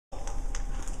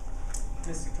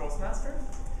Mr. Toastmaster,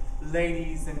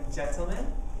 ladies and gentlemen.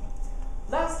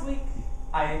 Last week,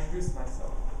 I introduced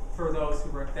myself. For those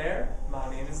who weren't there, my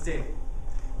name is David.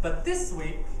 But this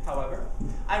week, however,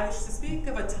 I wish to speak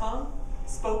of a tongue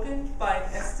spoken by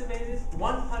an estimated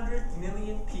 100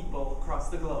 million people across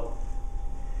the globe.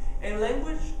 A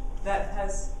language that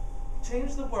has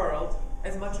changed the world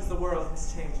as much as the world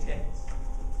has changed it.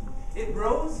 It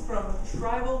rose from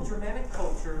tribal Germanic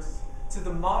cultures to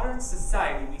the modern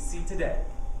society we see today.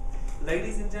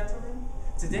 Ladies and gentlemen,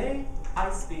 today I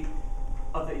speak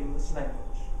of the English language.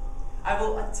 I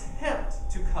will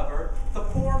attempt to cover the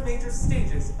 4 major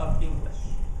stages of English,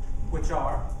 which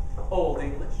are Old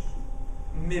English,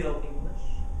 Middle English,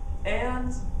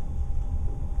 and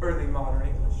Early Modern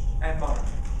English, and Modern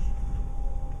English.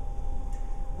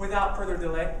 Without further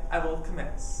delay, I will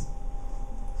commence.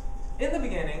 In the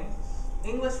beginning,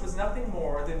 English was nothing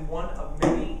more than one of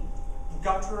many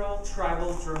guttural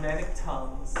tribal Germanic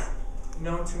tongues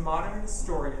known to modern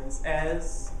historians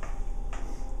as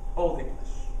Old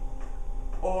English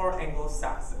or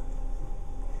Anglo-Saxon.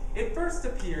 It first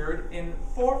appeared in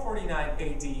 449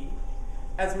 AD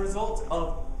as a result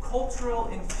of cultural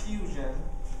infusion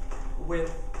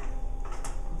with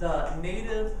the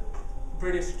native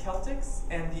British Celtics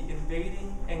and the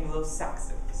invading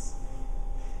Anglo-Saxons.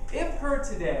 If heard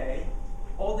today,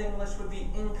 Old English would be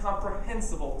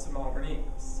incomprehensible to modern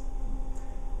ears.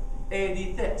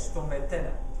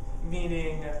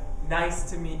 Meaning nice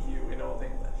to meet you in Old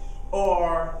English.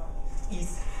 Or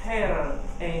is här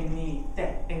ni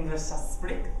English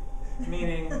språk?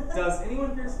 Meaning, does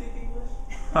anyone here speak English?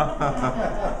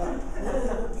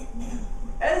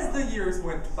 As the years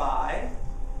went by,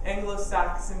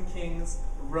 Anglo-Saxon kings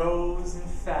rose and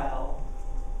fell.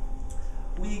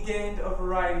 We gained a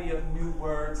variety of new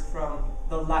words from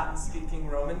the Latin-speaking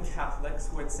Roman Catholics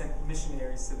who had sent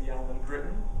missionaries to the island of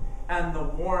Britain, and the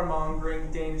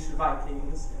warmongering Danish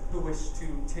Vikings who wished to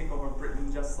take over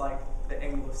Britain just like the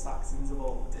Anglo-Saxons of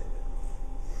old did.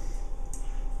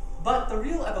 But the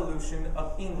real evolution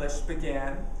of English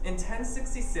began in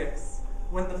 1066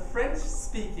 when the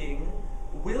French-speaking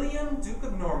William, Duke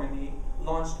of Normandy,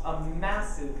 launched a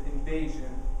massive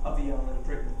invasion of the island of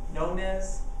Britain, known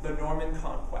as the Norman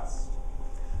Conquest.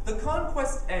 The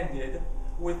conquest ended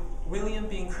with William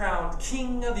being crowned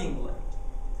King of England.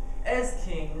 As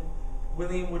king,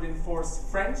 William would enforce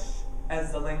French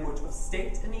as the language of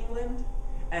state in England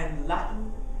and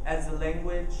Latin as the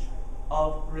language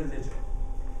of religion.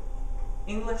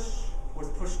 English was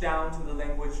pushed down to the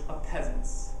language of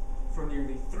peasants for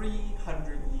nearly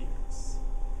 300 years.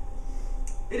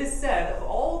 It is said of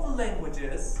all the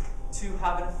languages to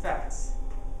have an effect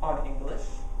on English,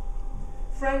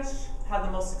 French had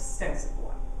the most extensive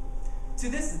one. To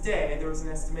this day, there was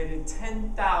an estimated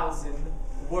 10,000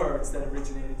 words that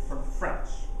originated from French.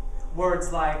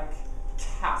 Words like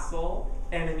castle,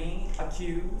 enemy,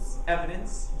 accuse,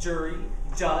 evidence, jury,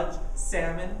 judge,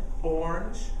 salmon,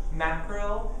 orange,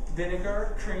 mackerel,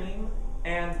 vinegar, cream,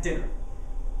 and dinner.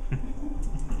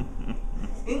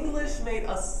 English made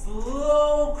a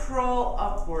slow crawl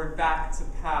upward back to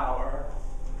power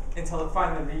until it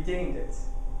finally regained it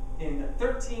in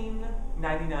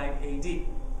 1399 AD,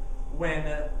 when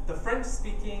the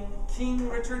French-speaking King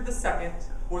Richard II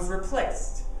was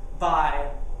replaced by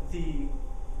the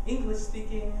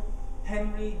English-speaking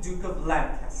Henry, Duke of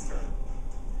Lancaster.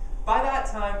 By that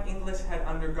time, English had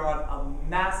undergone a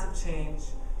massive change,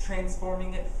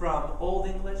 transforming it from Old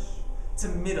English to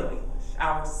Middle English,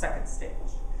 our second stage.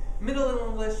 Middle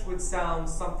English would sound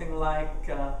something like,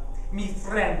 mi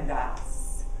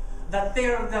friendas, the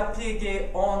third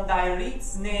pig on thy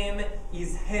reed's name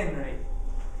is Henry.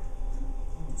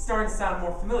 It's starting to sound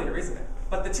more familiar, isn't it?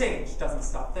 But the change doesn't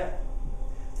stop there.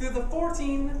 Through the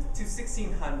 14 to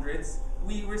 1600s,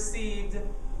 we received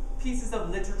pieces of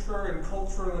literature and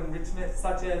cultural enrichment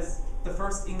such as the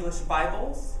first English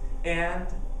Bibles and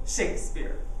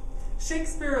Shakespeare.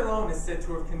 Shakespeare alone is said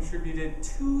to have contributed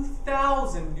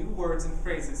 2,000 new words and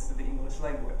phrases to the English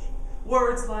language.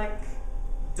 Words like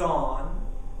dawn,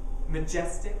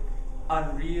 majestic,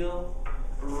 unreal,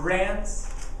 rant,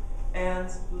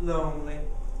 and lonely.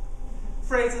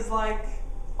 Phrases like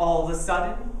all of a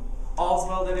sudden, all's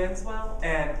well that ends well,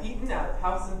 and eaten out of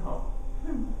house and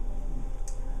home.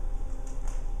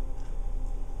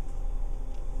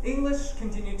 English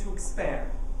continued to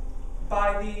expand.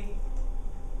 By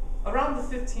around the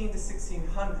 15 to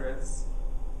 1600s,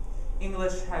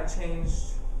 English had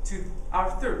changed to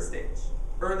our third stage,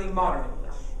 early modern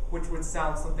English, which would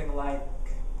sound something like,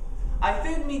 I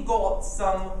fed me got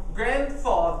some grand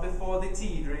fog before the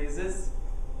tea raises.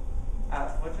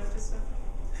 What did I just say?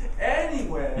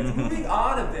 Anyways, moving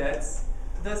on a bit,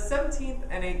 The 17th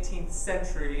and 18th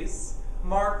centuries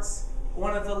marked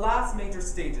one of the last major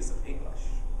stages of English.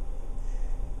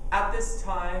 At this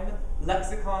time,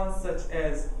 lexicons such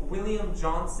as William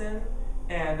Johnson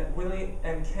and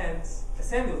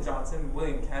Samuel Johnson and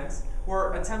William Kent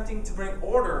were attempting to bring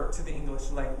order to the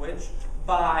English language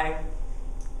by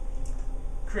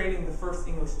creating the first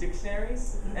English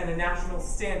dictionaries and a national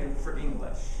standard for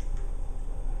English.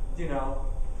 You know,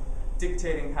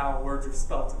 dictating how words are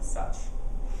spelt and such.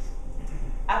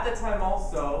 At the time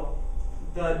also,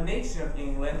 the nation of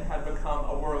England had become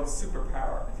a world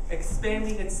superpower,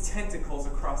 expanding its tentacles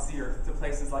across the earth to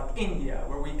places like India,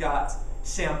 where we got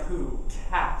shampoo,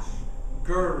 cash,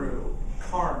 guru,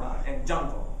 karma, and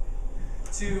jungle,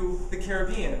 to the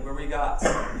Caribbean, where we got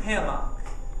hammock,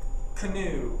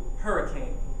 canoe,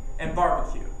 hurricane, and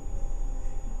barbecue,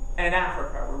 and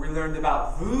Africa, where we learned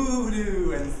about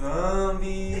voodoo and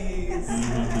zombies.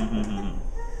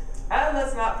 And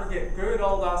let's not forget good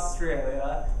old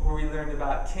Australia, where we learned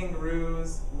about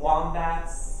kangaroos,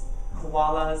 wombats,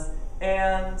 koalas,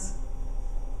 and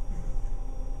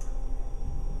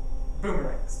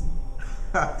boomerangs.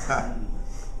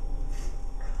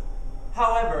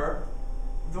 However,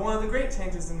 one of the great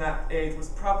changes in that age was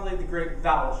probably the great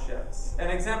vowel shift. An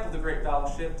example of the great vowel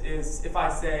shift is if I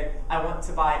say, I want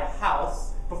to buy a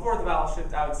house, before the vowel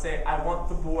shift I would say, I want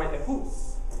the boy a house.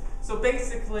 So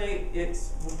basically, it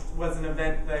was an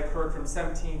event that occurred from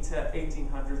 17 to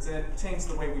 1800s, and it changed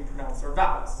the way we pronounce our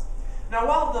vowels. Now,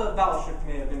 while the vowel shift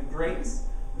may have been great,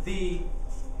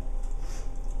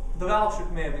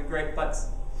 but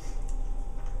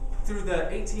through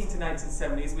the 18 to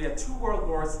 1970s, we had 2 world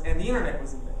wars, and the internet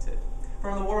was invented.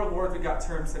 From the world wars, we got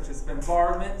terms such as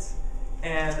bombardment,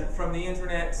 and from the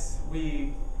internet,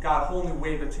 we got a whole new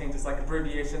wave of changes like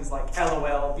abbreviations like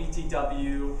LOL,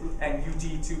 BTW, and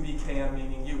UD2BKM,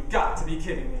 meaning you got to be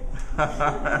kidding me.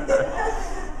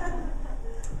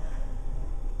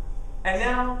 And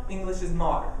now, English is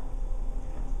modern.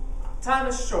 Time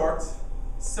is short,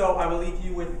 so I will leave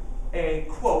you with a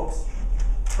quote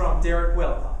from Derek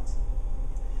Walcott.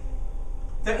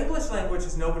 The English language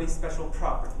is nobody's special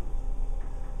property.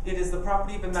 It is the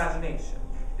property of imagination.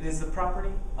 It is the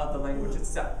property of the language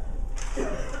itself.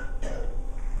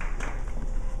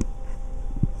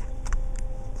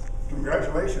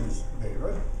 Congratulations,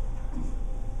 David.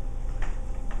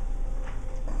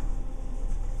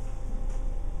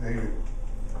 David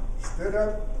stood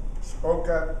up, spoke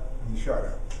up, and shut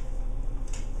up.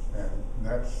 And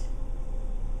that's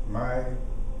my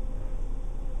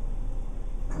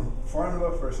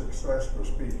formula for success for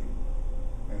speaking.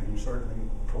 And he certainly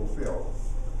fulfilled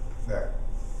that.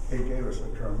 He gave us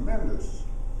a tremendous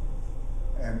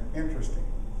and interesting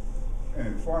and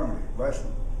informative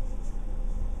lesson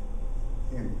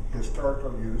in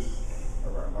historical use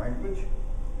of our language.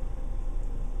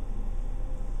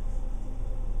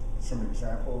 Some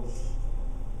examples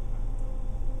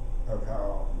of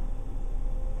how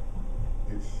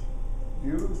it's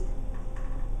used,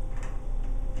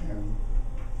 and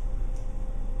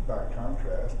by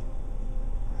contrast,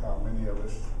 how many of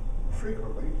us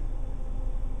frequently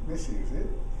misuse it,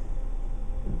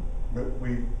 but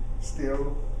we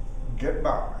still get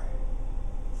by.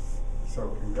 So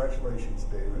congratulations,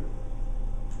 David.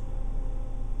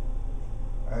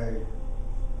 I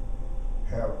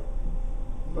have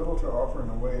little to offer in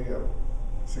the way of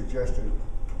suggestions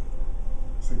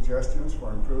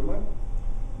for improvement.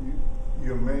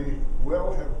 You may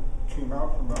well have came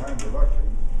out from behind the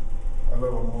lectern a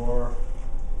little more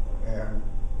and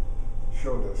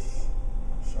showed us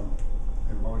some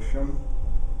emotion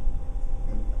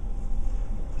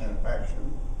and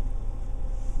action,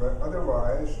 but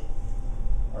otherwise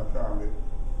I found it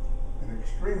an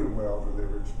extremely well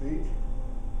delivered speech,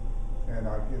 and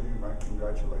I give you my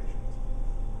congratulations.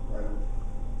 Madam